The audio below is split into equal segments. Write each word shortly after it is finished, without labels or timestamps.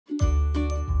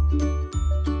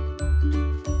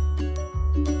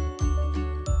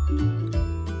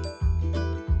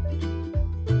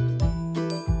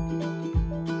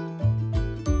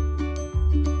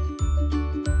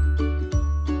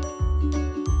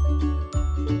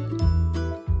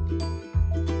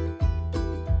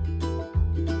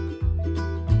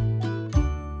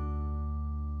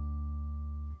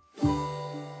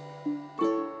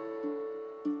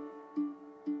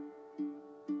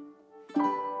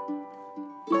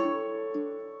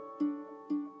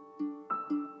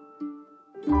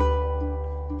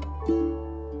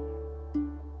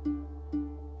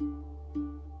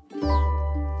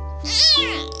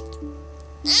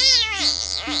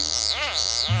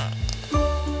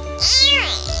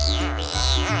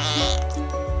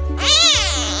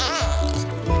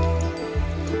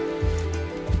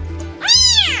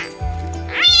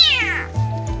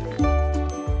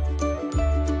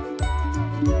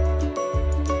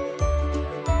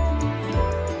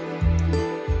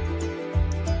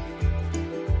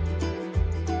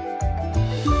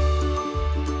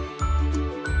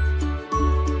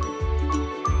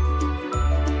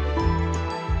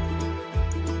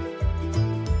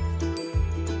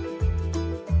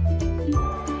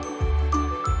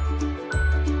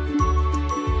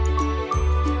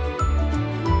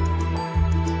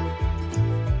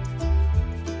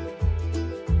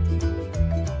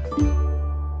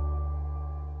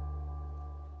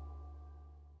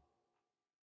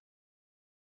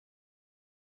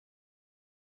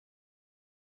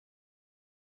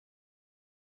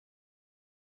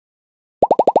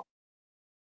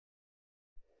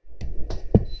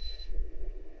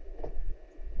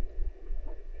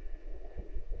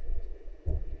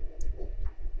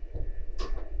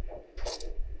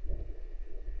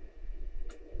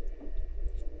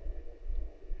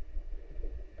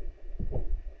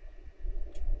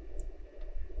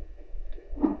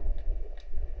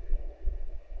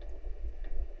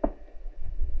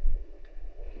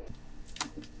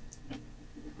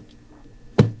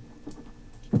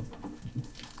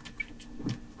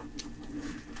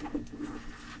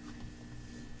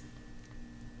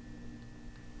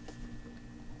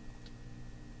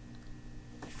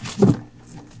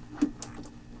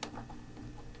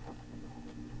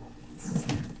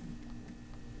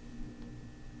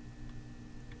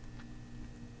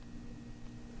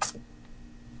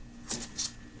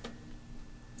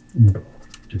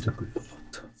出てくるようになっ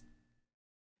た。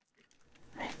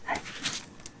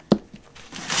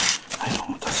はい、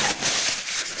お待たせ。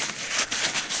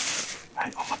は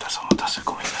い、お待たせ、お待たせ、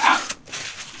ごめんな。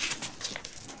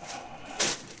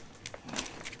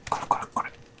こ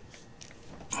れ。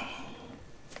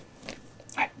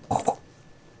はい、ここ。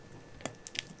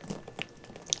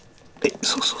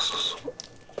そう。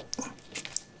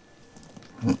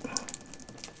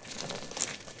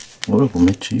俺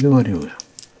めっちゃ嫌がるよ。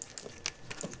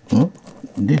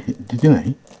出てな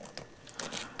い？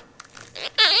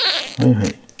は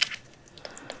い。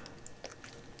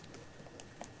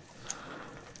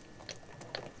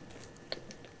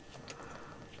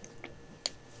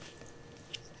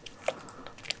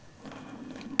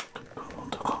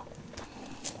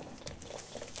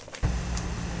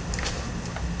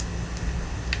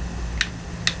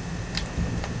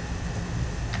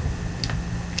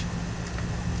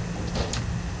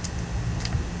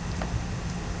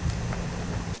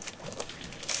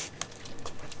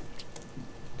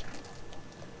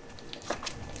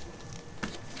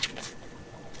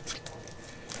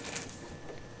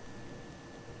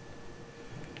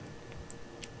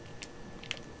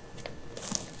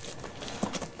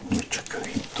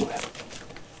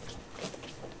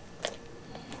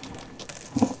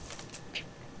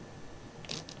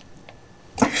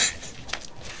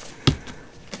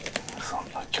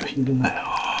いるなよ。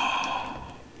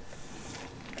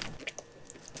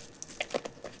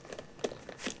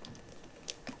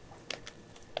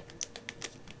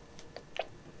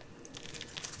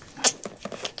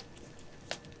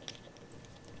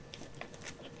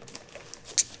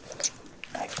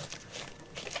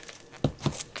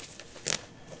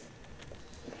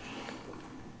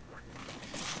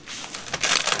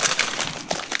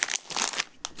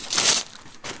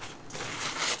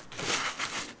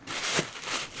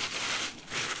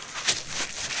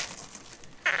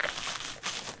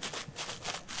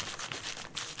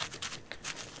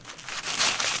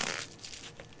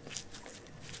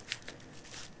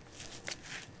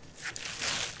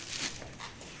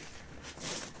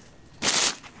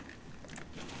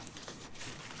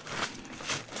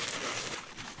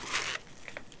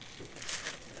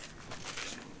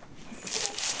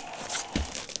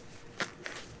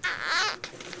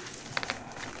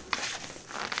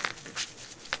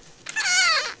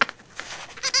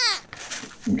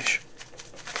よいし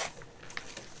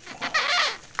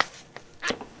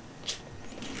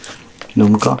ょ。飲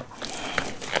むか？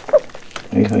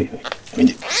はい。おい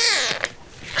で。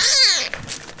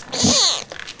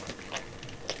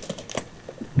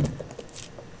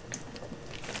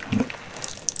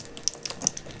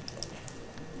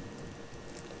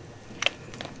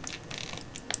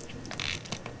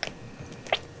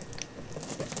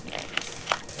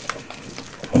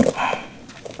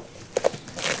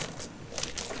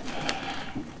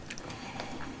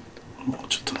もう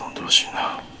ちょっと飲んでほしい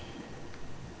な。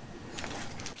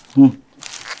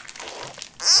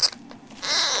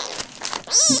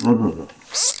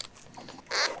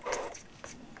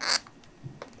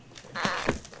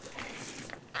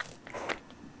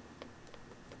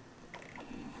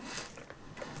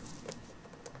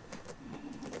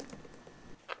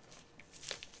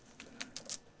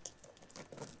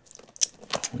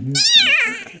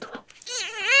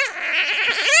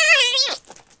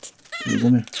ご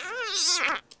めん。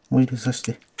もう入れさせ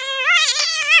て。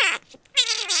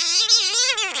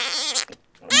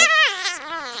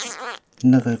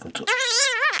長いこと。よ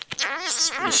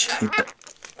し、入った。ち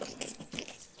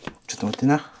ょっと待って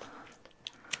な。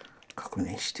確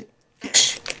認して。よ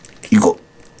し、行こう。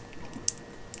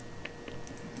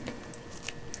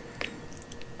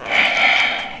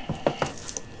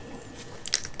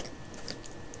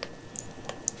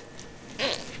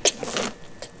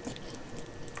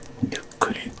ゆっ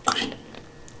くり。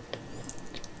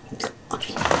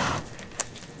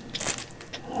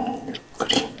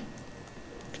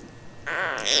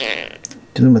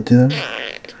ちょっと待ってな。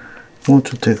もう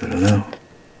ちょっとやからな。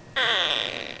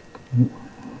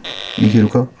いける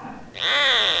か？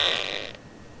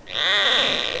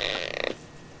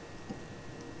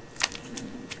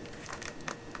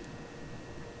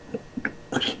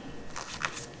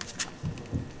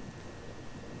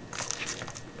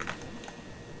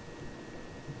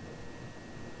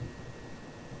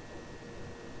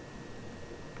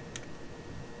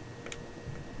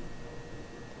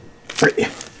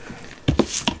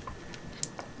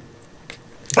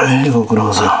はい、ご苦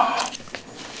労さん。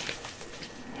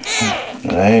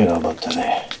はい、頑張った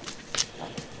ね。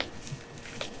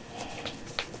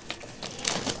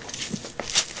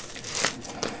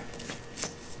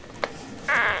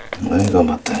はい、頑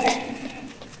張ったね。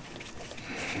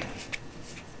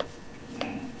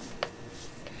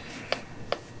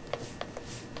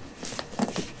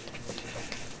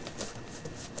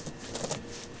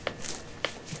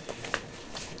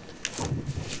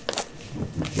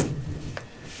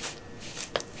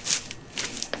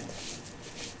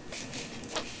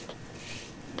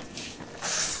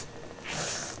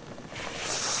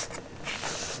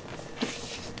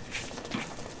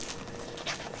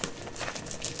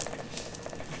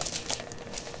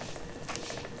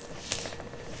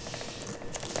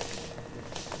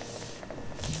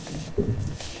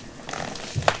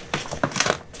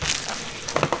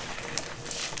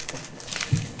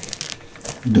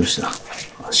どうした？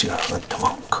足が上がった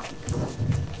まんか。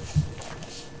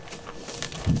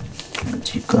気持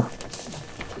ちいいか？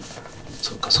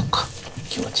そっかそっか。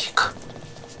気持ちいいか。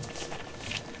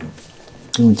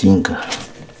気持ちいいんか。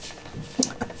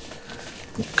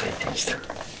一回転した。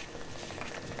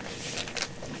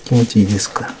気持ちいいです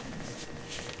か？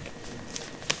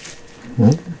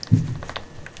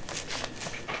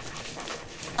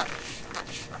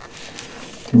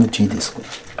気持ちいいですか？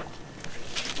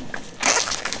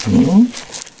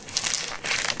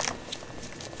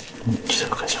そう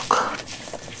かそうか。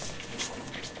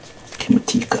気持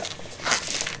ちいいか。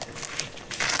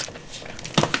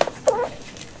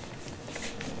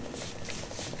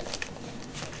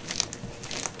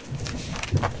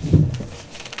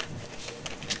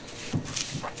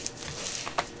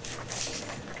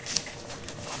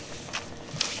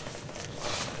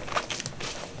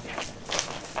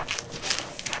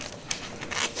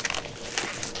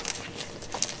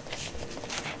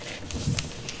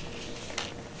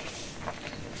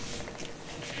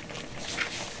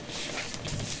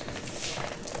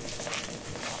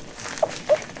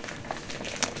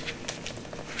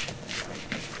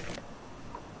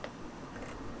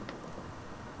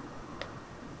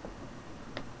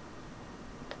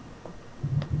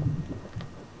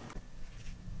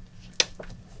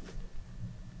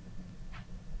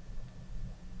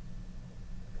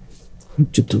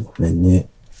ちょっとごめんね。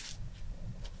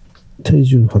体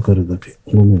重測るだけ。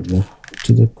ごめんな。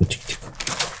ちょっとこっち来て。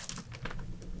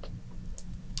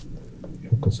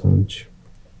130。